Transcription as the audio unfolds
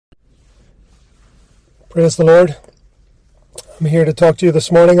Praise the Lord. I'm here to talk to you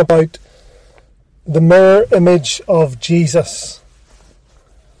this morning about the mirror image of Jesus.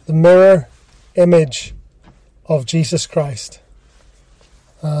 The mirror image of Jesus Christ.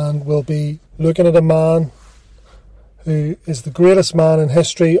 And we'll be looking at a man who is the greatest man in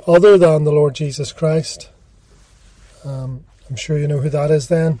history other than the Lord Jesus Christ. I'm sure you know who that is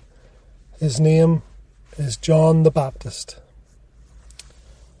then. His name is John the Baptist.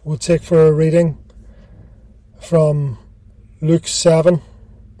 We'll take for a reading from Luke 7,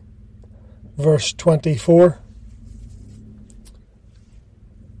 verse 24.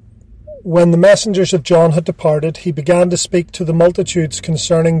 When the messengers of John had departed, he began to speak to the multitudes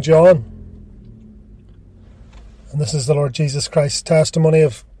concerning John. And this is the Lord Jesus Christ's testimony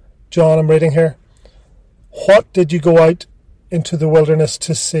of John I'm reading here. What did you go out into the wilderness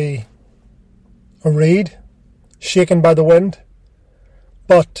to see? A reed, shaken by the wind?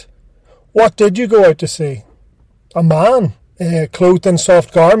 But what did you go out to see? A man, clothed in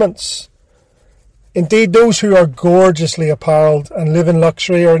soft garments. Indeed, those who are gorgeously apparelled and live in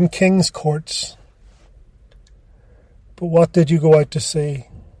luxury are in king's courts. But what did you go out to see?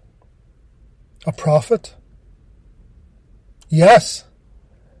 A prophet? Yes,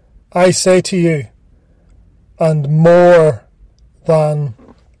 I say to you, and more than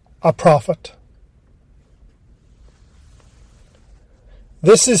a prophet.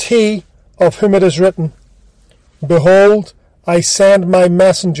 This is he of whom it is written, Behold, I send my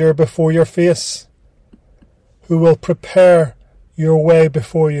messenger before your face, who will prepare your way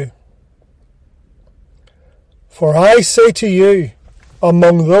before you. For I say to you,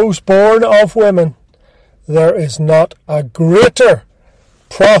 among those born of women, there is not a greater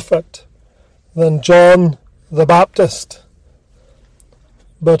prophet than John the Baptist.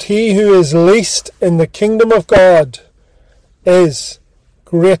 But he who is least in the kingdom of God is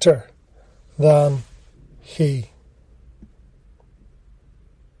greater than he.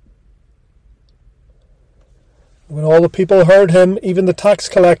 When all the people heard him, even the tax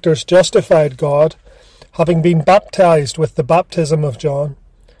collectors justified God, having been baptized with the baptism of John.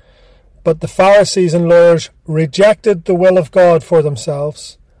 But the Pharisees and lawyers rejected the will of God for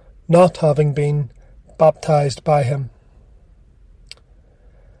themselves, not having been baptized by him.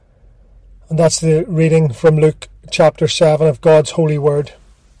 And that's the reading from Luke chapter 7 of God's holy word.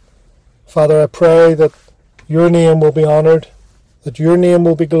 Father, I pray that your name will be honoured, that your name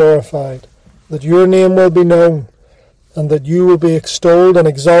will be glorified, that your name will be known, and that you will be extolled and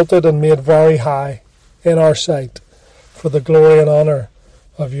exalted and made very high in our sight for the glory and honour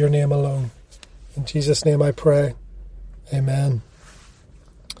of your name alone. In Jesus' name I pray. Amen.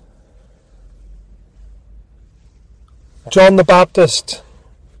 John the Baptist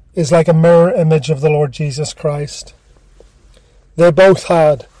is like a mirror image of the Lord Jesus Christ. They both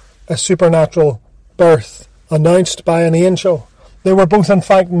had a supernatural birth announced by an angel. They were both in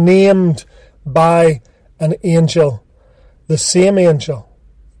fact named by an angel, the same angel,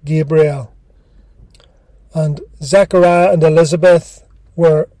 Gabriel. And Zechariah and Elizabeth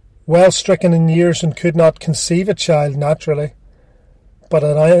were well stricken in years and could not conceive a child naturally. But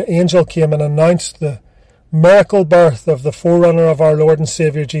an angel came and announced the miracle birth of the forerunner of our Lord and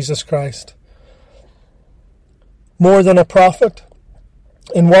Saviour Jesus Christ. More than a prophet?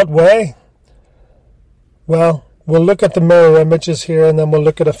 In what way? Well, we'll look at the mirror images here, and then we'll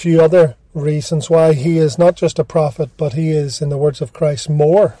look at a few other reasons why he is not just a prophet, but he is, in the words of Christ,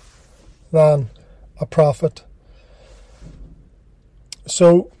 more than a prophet.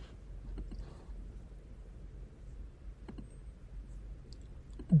 So,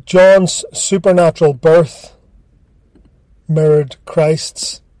 John's supernatural birth mirrored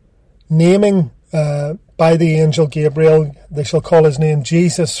Christ's. Naming by the angel Gabriel, they shall call his name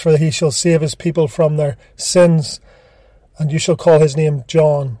Jesus, for he shall save his people from their sins. And you shall call his name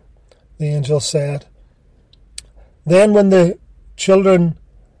John, the angel said. Then when the children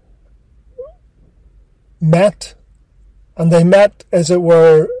met, and they met, as it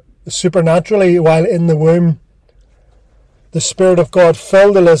were, supernaturally while in the womb, the Spirit of God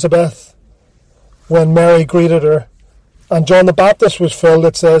filled Elizabeth when Mary greeted her. And John the Baptist was filled,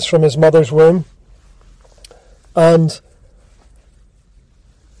 it says, from his mother's womb. And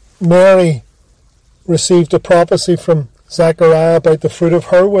Mary received a prophecy from Zechariah about the fruit of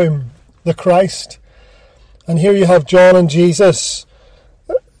her womb, the Christ. And here you have John and Jesus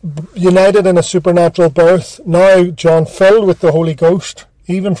united in a supernatural birth. Now John filled with the Holy Ghost,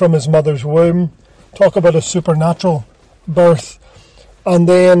 even from his mother's womb. Talk about a supernatural birth. And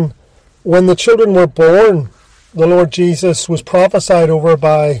then when the children were born, the Lord Jesus was prophesied over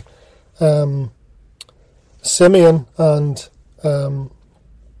by Simeon and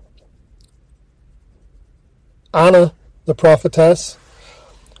Anna, the prophetess.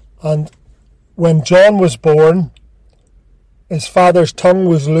 And when John was born, his father's tongue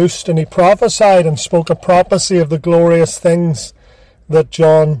was loosed, and he prophesied and spoke a prophecy of the glorious things that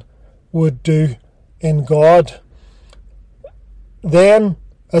John would do in God. Then,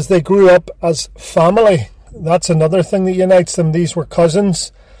 as they grew up as family, that's another thing that unites them. These were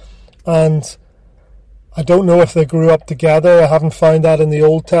cousins, and I don't know if they grew up together. I haven't found that in the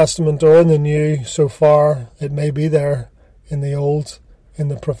Old Testament or in the New so far. It may be there in the Old, in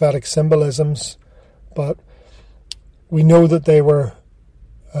the prophetic symbolisms, but we know that they were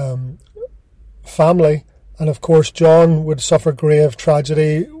family. And of course, John would suffer grave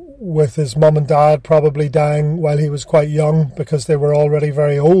tragedy with his mum and dad probably dying while he was quite young, because they were already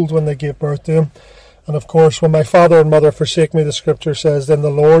very old when they gave birth to him. And of course, when my father and mother forsake me, the scripture says, then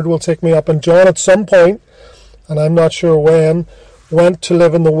the Lord will take me up. And John, at some point, and I'm not sure when, went to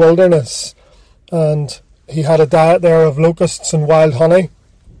live in the wilderness. And he had a diet there of locusts and wild honey.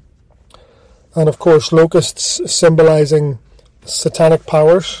 And of course, locusts symbolizing satanic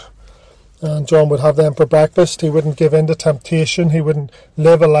powers. And John would have them for breakfast. He wouldn't give in to temptation. He wouldn't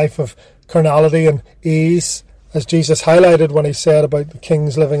live a life of carnality and ease, as Jesus highlighted when he said about the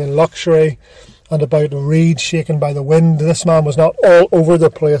kings living in luxury and about a reed shaken by the wind. This man was not all over the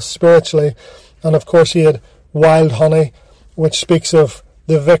place spiritually. And of course, he had wild honey, which speaks of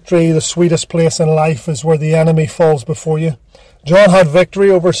the victory. The sweetest place in life is where the enemy falls before you. John had victory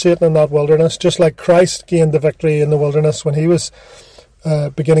over Satan in that wilderness, just like Christ gained the victory in the wilderness when he was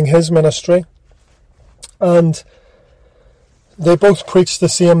beginning his ministry. And they both preached the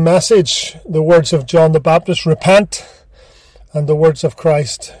same message. The words of John the Baptist, repent, and the words of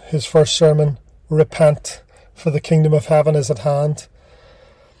Christ, his first sermon, repent, for the kingdom of heaven is at hand.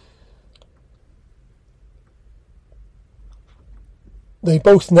 They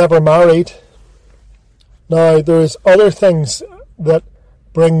both never married. Now, there's other things that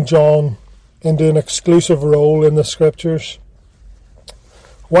bring John into an exclusive role in the scriptures.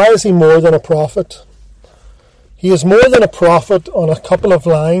 Why is he more than a prophet? He is more than a prophet on a couple of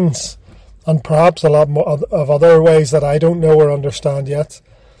lines, and perhaps a lot more of other ways that I don't know or understand yet.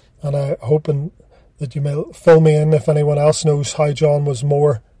 And I'm hoping that you may fill me in if anyone else knows how John was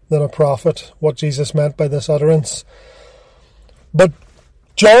more than a prophet, what Jesus meant by this utterance. But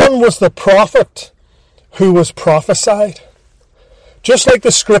John was the prophet who was prophesied. Just like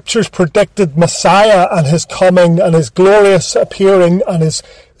the scriptures predicted Messiah and his coming and his glorious appearing and his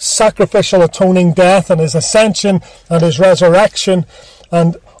sacrificial atoning death and his ascension and his resurrection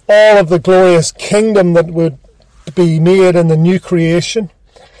and all of the glorious kingdom that would be made in the new creation,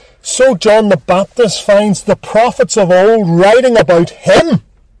 so John the Baptist finds the prophets of old writing about him.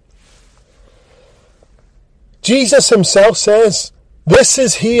 Jesus himself says, this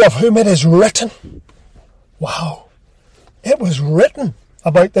is he of whom it is written. Wow. It was written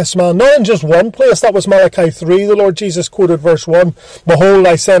about this man, not in just one place. That was Malachi 3. The Lord Jesus quoted verse 1. Behold,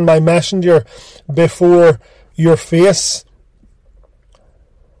 I send my messenger before your face.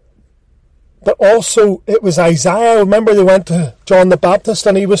 But also it was Isaiah. Remember, they went to John the Baptist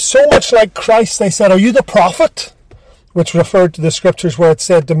and he was so much like Christ. They said, are you the prophet? Which referred to the scriptures where it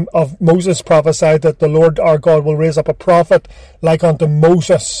said of Moses prophesied that the Lord our God will raise up a prophet like unto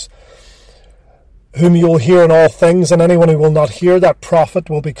Moses, whom you will hear in all things, and anyone who will not hear that prophet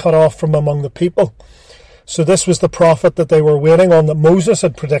will be cut off from among the people. So this was the prophet that they were waiting on, that Moses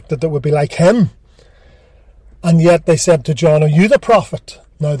had predicted that would be like him. And yet they said to John, are you the prophet?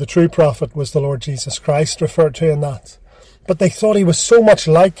 Now the true prophet was the Lord Jesus Christ, referred to in that. But they thought he was so much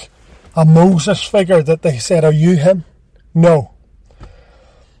like a Moses figure that they said, are you him? No.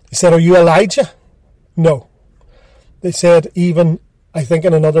 He said, are you Elijah? No. They said, even, I think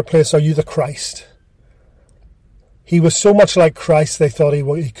in another place, are you the Christ? He was so much like Christ, they thought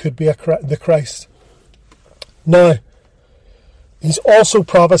he could be the Christ. Now, he's also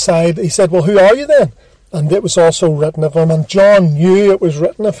prophesied, he said, well, who are you then? And it was also written of him, and John knew it was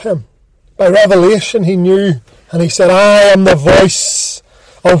written of him. By revelation he knew, and he said, I am the voice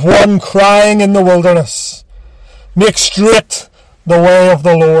of one crying in the wilderness, make straight the way of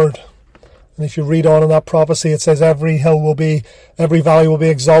the Lord. And if you read on in that prophecy, it says every valley will be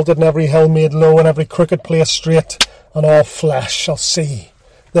exalted, and every hill made low, and every crooked place straight, and all flesh shall see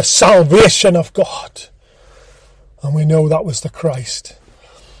the salvation of God. And we know that was the Christ.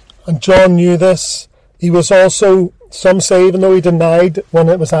 And John knew this. He was also, some say, even though he denied when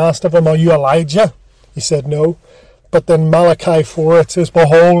it was asked of him, are you Elijah? He said no. But then Malachi 4, it says,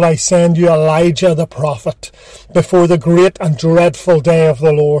 behold, I send you Elijah the prophet before the great and dreadful day of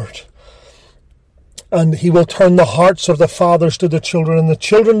the Lord. And he will turn the hearts of the fathers to the children and the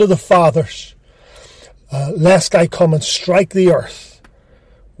children to the fathers, lest I come and strike the earth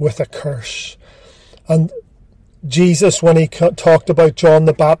with a curse. And Jesus, when he talked about John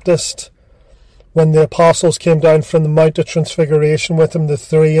the Baptist, when the apostles came down from the Mount of Transfiguration with him, the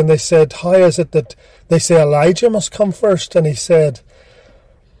three, and they said, how is it that they say Elijah must come first? And he said,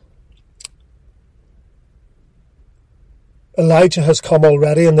 Elijah has come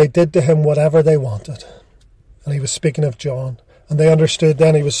already, and they did to him whatever they wanted. And he was speaking of John. And they understood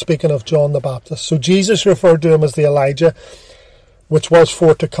then he was speaking of John the Baptist. So Jesus referred to him as the Elijah, which was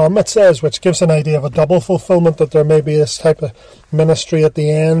for to come, it says, which gives an idea of a double fulfillment, that there may be this type of ministry at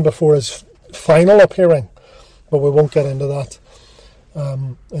the end before his final appearing. But we won't get into that.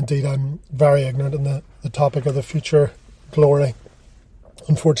 Indeed, I'm very ignorant in the topic of the future glory,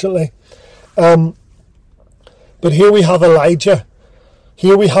 unfortunately. But here we have Elijah.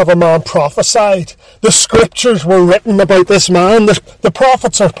 Here we have a man prophesied. The scriptures were written about this man. The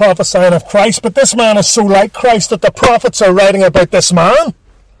prophets are prophesying of Christ, but this man is so like Christ that the prophets are writing about this man.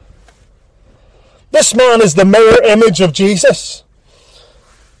 This man is the mirror image of Jesus.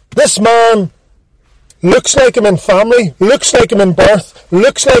 This man looks like him in family, looks like him in birth,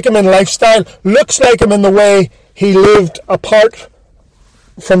 looks like him in lifestyle, looks like him in the way he lived apart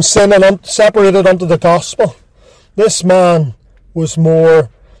from sin and separated unto the gospel. This man was more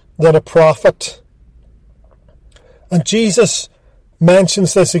than a prophet. And Jesus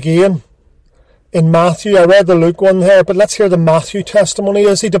mentions this again in Matthew. I read the Luke one there, but let's hear the Matthew testimony.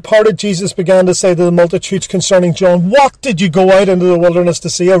 As he departed, Jesus began to say to the multitudes concerning John, what did you go out into the wilderness to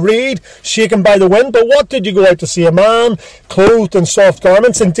see? A reed shaken by the wind? But what did you go out to see? A man clothed in soft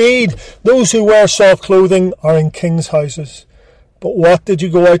garments? Indeed, those who wear soft clothing are in kings' houses. But what did you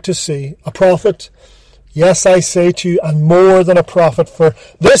go out to see? A prophet? Yes, I say to you, and more than a prophet, for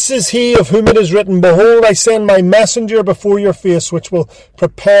this is he of whom it is written, behold, I send my messenger before your face, which will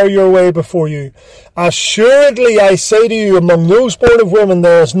prepare your way before you. Assuredly, I say to you, among those born of women,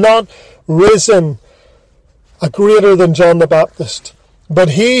 there is not risen a greater than John the Baptist.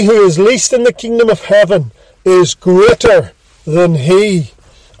 But he who is least in the kingdom of heaven is greater than he.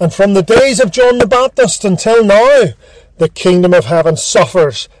 And from the days of John the Baptist until now, the kingdom of heaven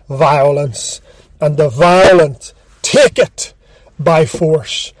suffers violence, and the violent take it by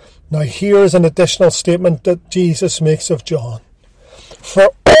force. Now here is an additional statement that Jesus makes of John. For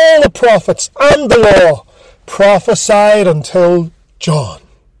all the prophets and the law prophesied until John.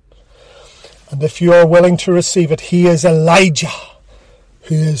 And if you are willing to receive it, he is Elijah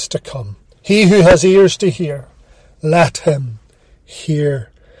who is to come. He who has ears to hear, let him hear.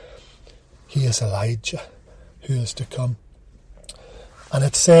 He is Elijah who is to come. And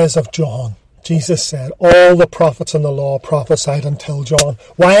it says of John, Jesus said, all the prophets and the law prophesied until John.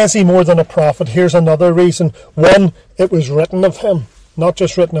 Why is he more than a prophet? Here's another reason. One, it was written of him, not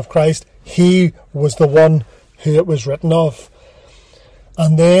just written of Christ. He was the one who it was written of.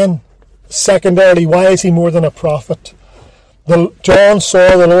 And then, secondarily, why is he more than a prophet? John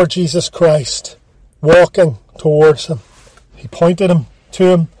saw the Lord Jesus Christ walking towards him. He pointed him to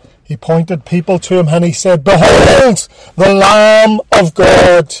him. He pointed people to him, and he said, behold, the Lamb of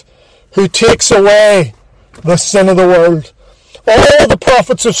God, who takes away the sin of the world. All the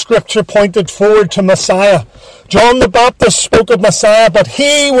prophets of Scripture pointed forward to Messiah. John the Baptist spoke of Messiah, but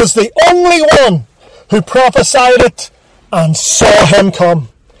he was the only one who prophesied it and saw him come.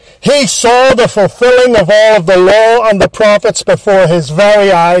 He saw the fulfilling of all of the law and the prophets before his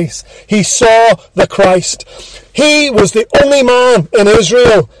very eyes. He saw the Christ. He was the only man in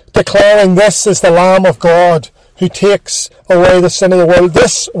Israel declaring, this is the Lamb of God who takes away the sin of the world.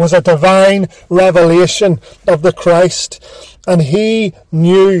 This was a divine revelation of the Christ. And he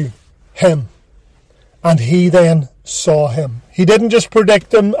knew him. And he then saw him. He didn't just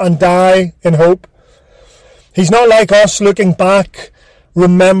predict him and die in hope. He's not like us looking back,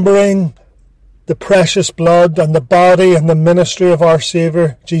 remembering the precious blood and the body and the ministry of our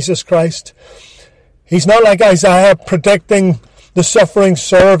Saviour, Jesus Christ. He's not like Isaiah predicting the suffering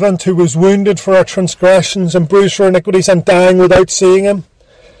servant who was wounded for our transgressions and bruised for iniquities and dying without seeing him.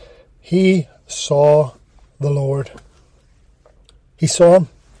 He saw the Lord. He saw him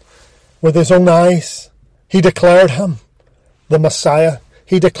with his own eyes. He declared him the Messiah.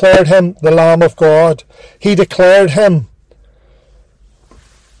 He declared him the Lamb of God. He declared him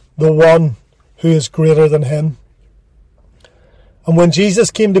the one who is greater than him. And when Jesus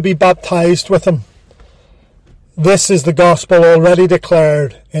came to be baptized with him, this is the gospel already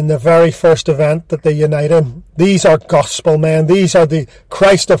declared in the very first event that they unite in. These are gospel men. These are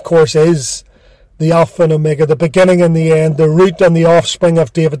Christ, of course, is the Alpha and Omega, the beginning and the end, the root and the offspring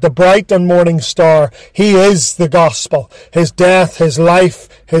of David, the bright and morning star. He is the gospel. His death, his life,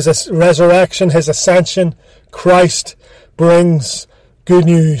 his resurrection, his ascension. Christ brings good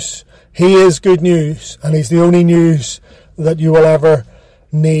news. He is good news, and he's the only news that you will ever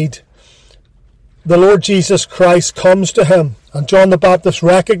need. The Lord Jesus Christ comes to him, and John the Baptist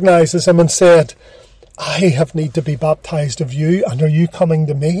recognizes him and said, I have need to be baptized of you, and are you coming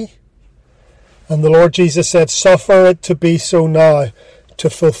to me? And the Lord Jesus said, suffer it to be so now, to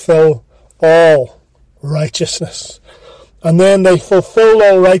fulfill all righteousness. And then they fulfilled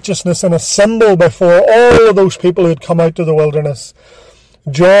all righteousness in a symbol before all of those people who had come out to the wilderness.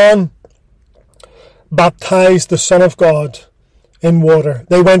 John baptized the Son of God in water.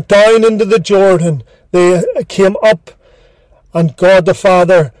 They went down into the Jordan. They came up, and God the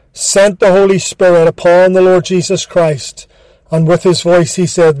Father sent the Holy Spirit upon the Lord Jesus Christ. And with his voice he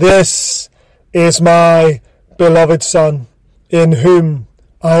said, this is my beloved Son, in whom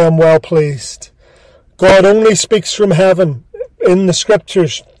I am well pleased. God only speaks from heaven in the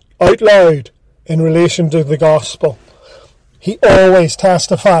scriptures out loud in relation to the gospel. He always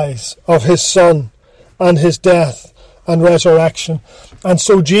testifies of his Son and his death and resurrection. And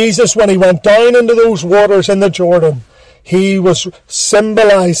so Jesus, when he went down into those waters in the Jordan, he was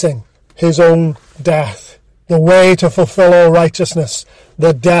symbolizing his own death, the way to fulfill all righteousness,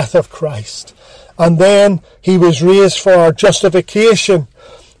 the death of Christ. And then he was raised for our justification.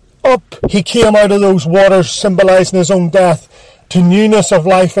 Up he came out of those waters, symbolizing his own death, to newness of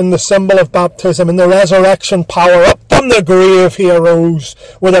life in the symbol of baptism, and the resurrection power. Up from the grave he arose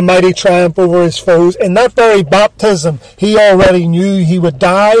with a mighty triumph over his foes. In that very baptism, he already knew he would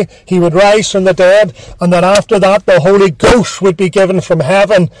die, he would rise from the dead, and that after that the Holy Ghost would be given from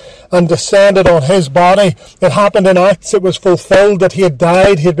heaven and descended on his body. It happened in Acts. It was fulfilled that he had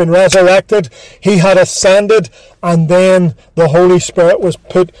died, he had been resurrected, he had ascended, and then the Holy Spirit was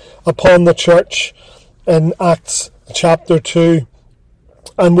put upon the church in Acts chapter 2.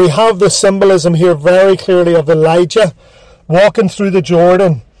 And we have the symbolism here very clearly of Elijah walking through the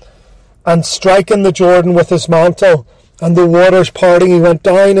Jordan and striking the Jordan with his mantle, and the waters parting. He went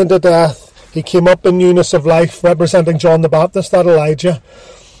down into death. He came up in newness of life, representing John the Baptist, that Elijah.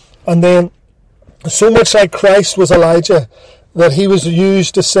 And then, so much like Christ was Elijah, that he was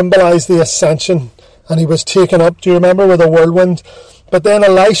used to symbolize the ascension, and he was taken up, do you remember, with a whirlwind? But then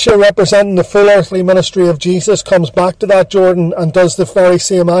Elisha, representing the full earthly ministry of Jesus, comes back to that Jordan and does the very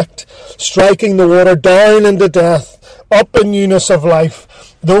same act, striking the water down into death, up in newness of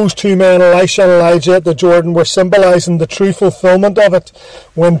life. Those two men, Elisha and Elijah at the Jordan, were symbolizing the true fulfillment of it,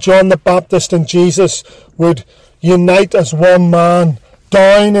 when John the Baptist and Jesus would unite as one man,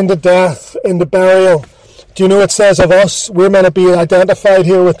 down into death, into burial. Do you know it says of us, we're meant to be identified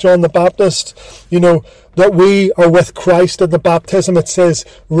here with John the Baptist, that we are with Christ at the baptism. It says,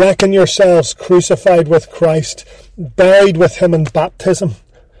 reckon yourselves crucified with Christ, buried with him in baptism.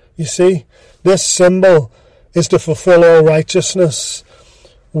 You see, this symbol is to fulfill all righteousness.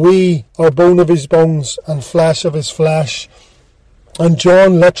 We are bone of his bones and flesh of his flesh. And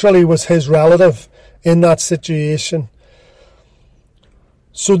John literally was his relative in that situation.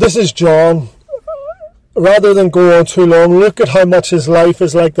 So this is John. Rather than go on too long, look at how much his life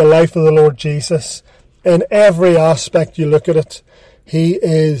is like the life of the Lord Jesus. In every aspect you look at it, he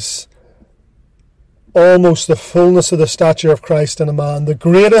is almost the fullness of the stature of Christ in a man, the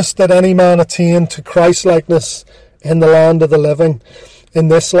greatest that any man attained to Christ-likeness in the land of the living, in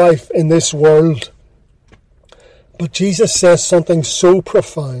this life, in this world. But Jesus says something so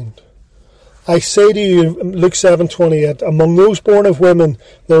profound. I say to you, Luke 7:28, among those born of women,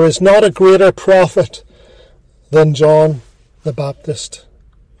 there is not a greater prophet than John the Baptist.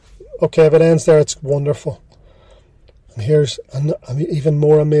 Okay, if it ends there, it's wonderful. And here's an even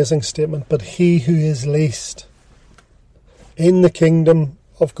more amazing statement. But he who is least in the kingdom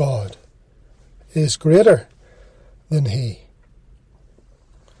of God is greater than he.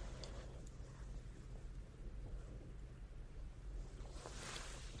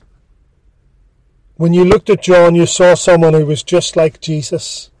 When you looked at John, you saw someone who was just like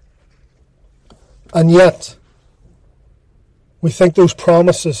Jesus. And yet, we think those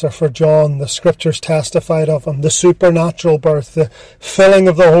promises are for John. The scriptures testified of him. The supernatural birth, the filling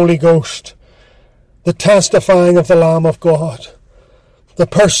of the Holy Ghost, the testifying of the Lamb of God, the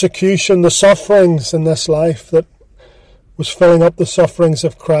persecution, the sufferings in this life that was filling up the sufferings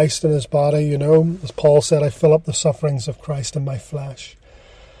of Christ in his body. As Paul said, I fill up the sufferings of Christ in my flesh.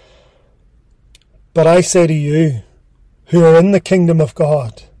 But I say to you, who are in the kingdom of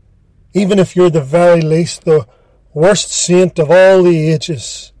God, even if you're the very least, the worst saint of all the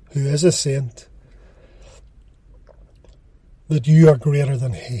ages, who is a saint, that you are greater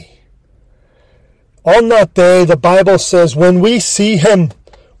than he. On that day, the Bible says, when we see him,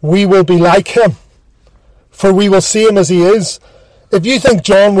 we will be like him, for we will see him as he is. If you think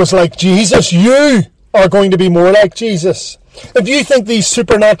John was like Jesus, you are going to be more like Jesus. If you think these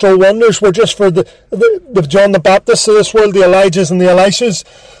supernatural wonders were just for the John the Baptist of this world, the Elijahs and the Elishas,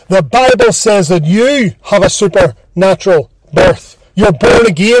 the Bible says that you have a supernatural birth. You're born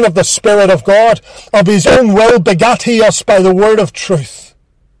again of the Spirit of God. Of his own will begat he us by the word of truth.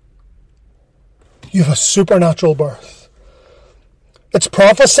 You have a supernatural birth. It's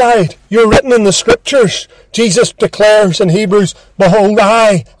prophesied. You're written in the Scriptures. Jesus declares in Hebrews, behold,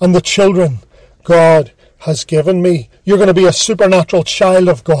 I and the children God has given me. You're going to be a supernatural child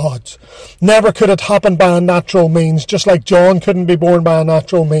of God. Never could it happen by a natural means, just like John couldn't be born by a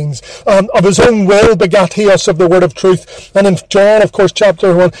natural means. Of his own will begat he us of the word of truth. And in John, of course,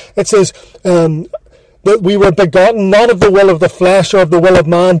 chapter 1, it says that we were begotten not of the will of the flesh or of the will of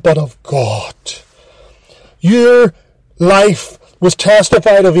man, but of God. Your life was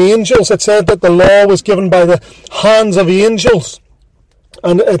testified of angels. It said that the law was given by the hands of angels.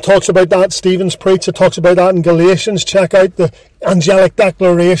 And it talks about that, Stephen's preach, it talks about that in Galatians. Check out the angelic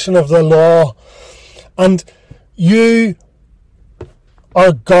declaration of the law. And you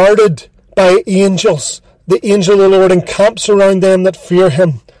are guarded by angels. The angel of the Lord encamps around them that fear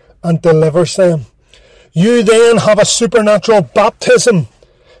him and delivers them. You then have a supernatural baptism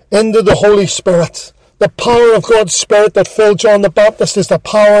into the Holy Spirit. The power of God's Spirit that filled John the Baptist is the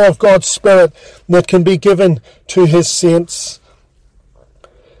power of God's Spirit that can be given to his saints.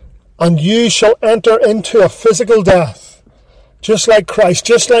 And you shall enter into a physical death, just like Christ,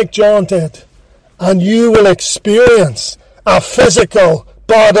 just like John did. And you will experience a physical,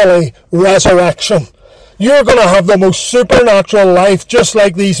 bodily resurrection. You're going to have the most supernatural life, just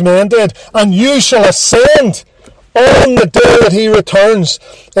like these men did. And you shall ascend on the day that he returns.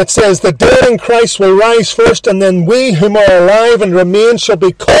 It says, the dead in Christ will rise first, and then we whom are alive and remain shall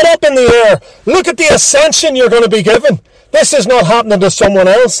be caught up in the air. Look at the ascension you're going to be given. This is not happening to someone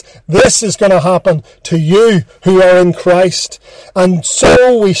else. This is going to happen to you who are in Christ. And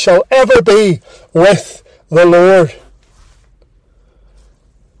so we shall ever be with the Lord.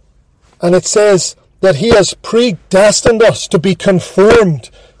 And it says that he has predestined us to be conformed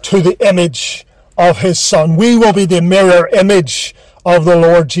to the image of his Son. We will be the mirror image of the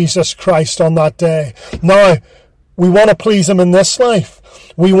Lord Jesus Christ on that day. Now, we want to please him in this life.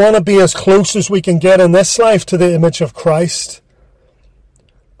 We want to be as close as we can get in this life to the image of Christ,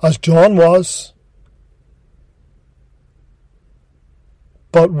 as John was.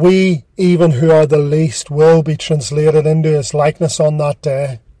 But we, even who are the least, will be translated into his likeness on that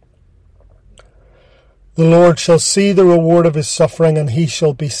day. The Lord shall see the reward of his suffering, and he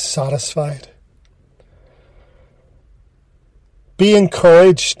shall be satisfied. Be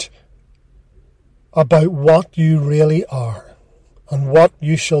encouraged about what you really are and what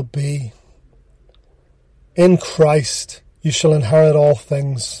you shall be. In Christ you shall inherit all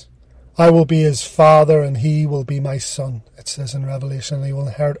things. I will be his father and he will be my son. It says in Revelation, he will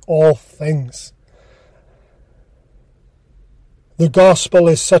inherit all things. The gospel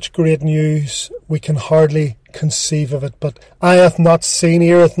is such great news, we can hardly conceive of it. But eye hath not seen,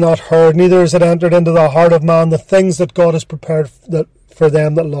 ear hath not heard, neither has it entered into the heart of man the things that God has prepared for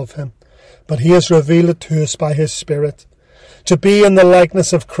them that love him. But he has revealed it to us by his Spirit. To be in the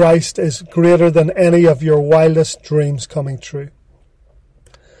likeness of Christ is greater than any of your wildest dreams coming true.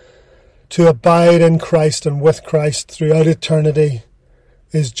 To abide in Christ and with Christ throughout eternity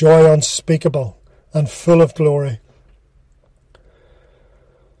is joy unspeakable and full of glory.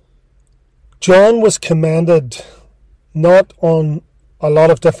 John was commended not on a lot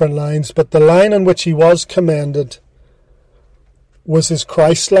of different lines, but the line in which he was commended was his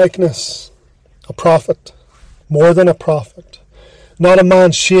Christ-likeness. A prophet, more than a prophet. Not a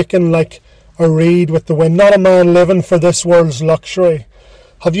man shaken like a reed with the wind. Not a man living for this world's luxury.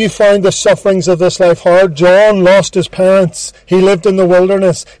 Have you found the sufferings of this life hard? John lost his parents. He lived in the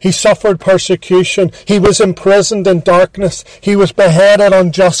wilderness. He suffered persecution. He was imprisoned in darkness. He was beheaded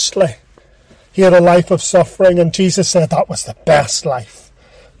unjustly. He had a life of suffering, and Jesus said that was the best life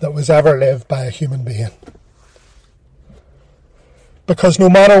that was ever lived by a human being. Because no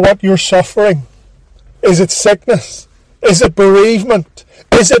matter what you're suffering, is it sickness? Is it bereavement?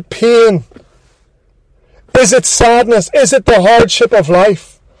 Is it pain? Is it sadness? Is it the hardship of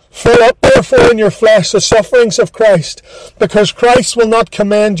life? Fill up therefore in your flesh the sufferings of Christ, because Christ will not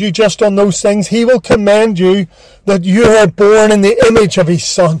commend you just on those things. He will commend you that you are born in the image of his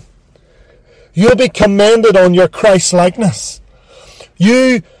Son. You'll be commended on your Christ-likeness.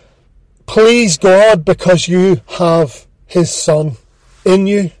 You please God because you have his Son in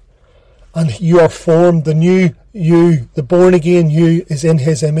you, and you are formed. The new you, the born again you, is in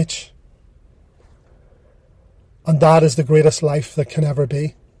his image. And that is the greatest life that can ever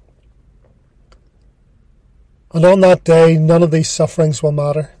be. And on that day, none of these sufferings will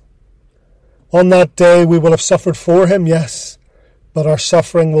matter. On that day, we will have suffered for him, yes, but our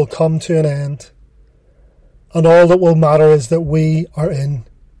suffering will come to an end. And all that will matter is that we are in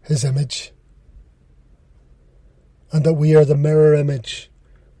his image, and that we are the mirror image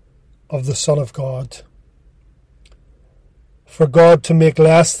of the Son of God. For God to make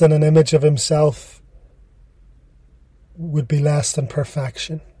less than an image of himself would be less than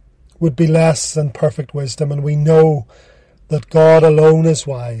perfection, would be less than perfect wisdom, and we know that God alone is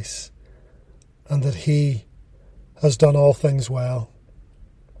wise and that he has done all things well.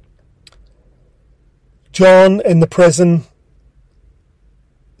 John in the prison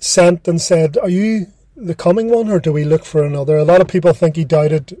sent and said, "Are you the coming one, or do we look for another?" A lot of people think he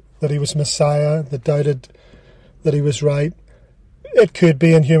doubted that he was Messiah, that doubted that he was right. It could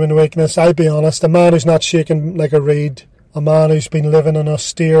be in human weakness. I'll be honest, a man who's not shaken like a reed, a man who's been living an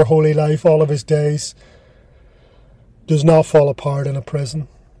austere, holy life all of his days, does not fall apart in a prison.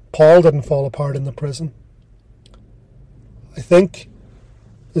 Paul didn't fall apart in the prison. I think,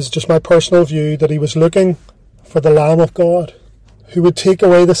 this is just my personal view, that he was looking for the Lamb of God who would take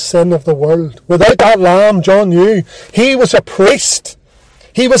away the sin of the world. Without that Lamb, John knew, he was a priest.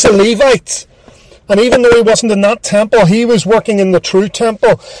 He was a Levite. And even though he wasn't in that temple, he was working in the true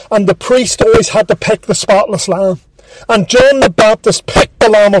temple. And the priest always had to pick the spotless lamb. And John the Baptist picked the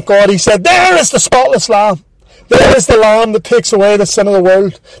Lamb of God. He said, "There is the spotless lamb. There is the lamb that takes away the sin of the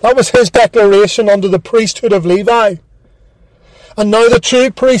world." That was his declaration under the priesthood of Levi. And now the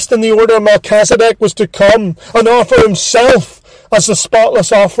true priest in the order of Melchizedek was to come and offer himself as the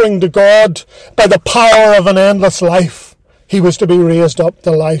spotless offering to God by the power of an endless life. He was to be raised up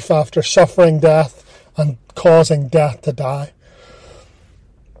to life after suffering death and causing death to die.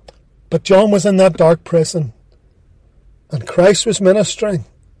 But John was in that dark prison, and Christ was ministering.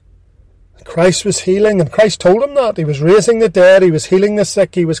 Christ was healing, and Christ told him that. He was raising the dead, he was healing the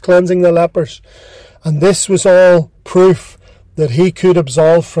sick, he was cleansing the lepers. And this was all proof that he could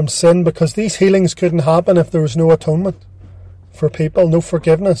absolve from sin, because these healings couldn't happen if there was no atonement for people, no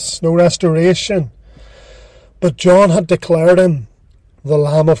forgiveness, no restoration. But John had declared him the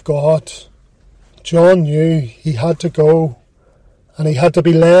Lamb of God. John knew he had to go, and he had to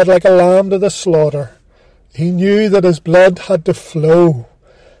be led like a lamb to the slaughter. He knew that his blood had to flow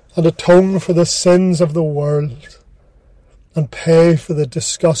and atone for the sins of the world and pay for the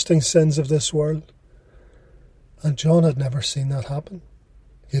disgusting sins of this world. And John had never seen that happen.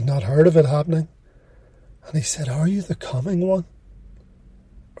 He had not heard of it happening. And he said, "Are you the coming one?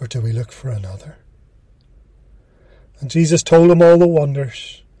 Or do we look for another?" And Jesus told him all the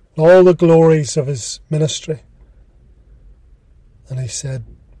wonders, all the glories of his ministry. And he said,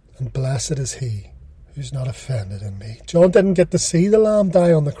 "And blessed is he who's not offended in me." John didn't get to see the Lamb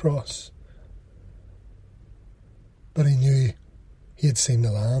die on the cross, but he knew he had seen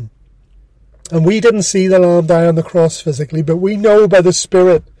the Lamb. And we didn't see the Lamb die on the cross physically, but we know by the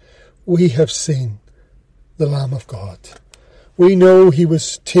Spirit we have seen the Lamb of God. We know he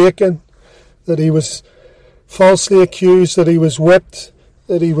was taken, that he was falsely accused, that he was whipped,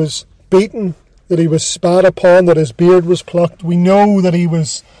 that he was beaten, that he was spat upon, that his beard was plucked. We know that he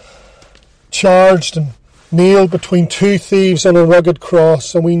was charged and nailed between two thieves on a rugged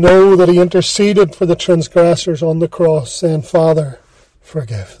cross, and we know that he interceded for the transgressors on the cross, saying, "Father,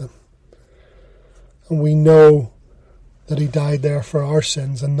 forgive them." And we know that he died there for our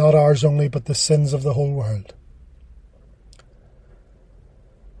sins, and not ours only, but the sins of the whole world.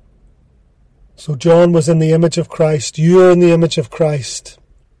 So John was in the image of Christ. You are in the image of Christ.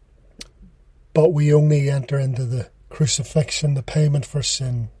 But we only enter into the crucifixion, the payment for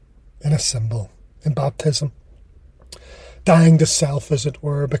sin, in a symbol, in baptism. Dying to self, as it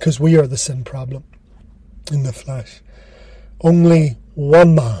were, because we are the sin problem in the flesh. Only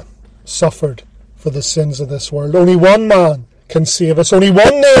one man suffered for the sins of this world. Only one man can save us. Only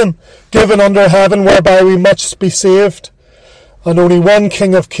one name given under heaven whereby we must be saved. And only one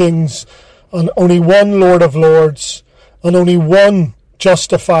King of Kings, and only one Lord of Lords, and only one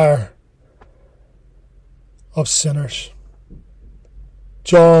justifier of sinners.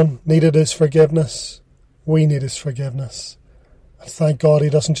 John needed his forgiveness. We need his forgiveness. And thank God he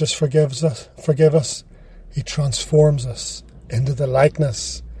doesn't just forgive us. He transforms us into the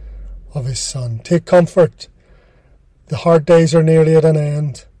likeness of his Son. Take comfort. The hard days are nearly at an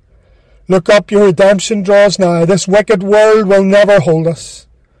end. Look up, your redemption draws nigh. This wicked world will never hold us.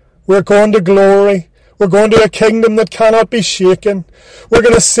 We're going to glory. We're going to a kingdom that cannot be shaken. We're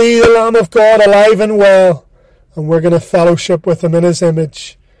going to see the Lamb of God alive and well. And we're going to fellowship with him in his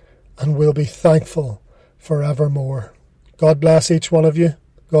image. And we'll be thankful forevermore. God bless each one of you.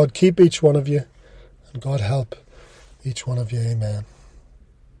 God keep each one of you. And God help each one of you. Amen.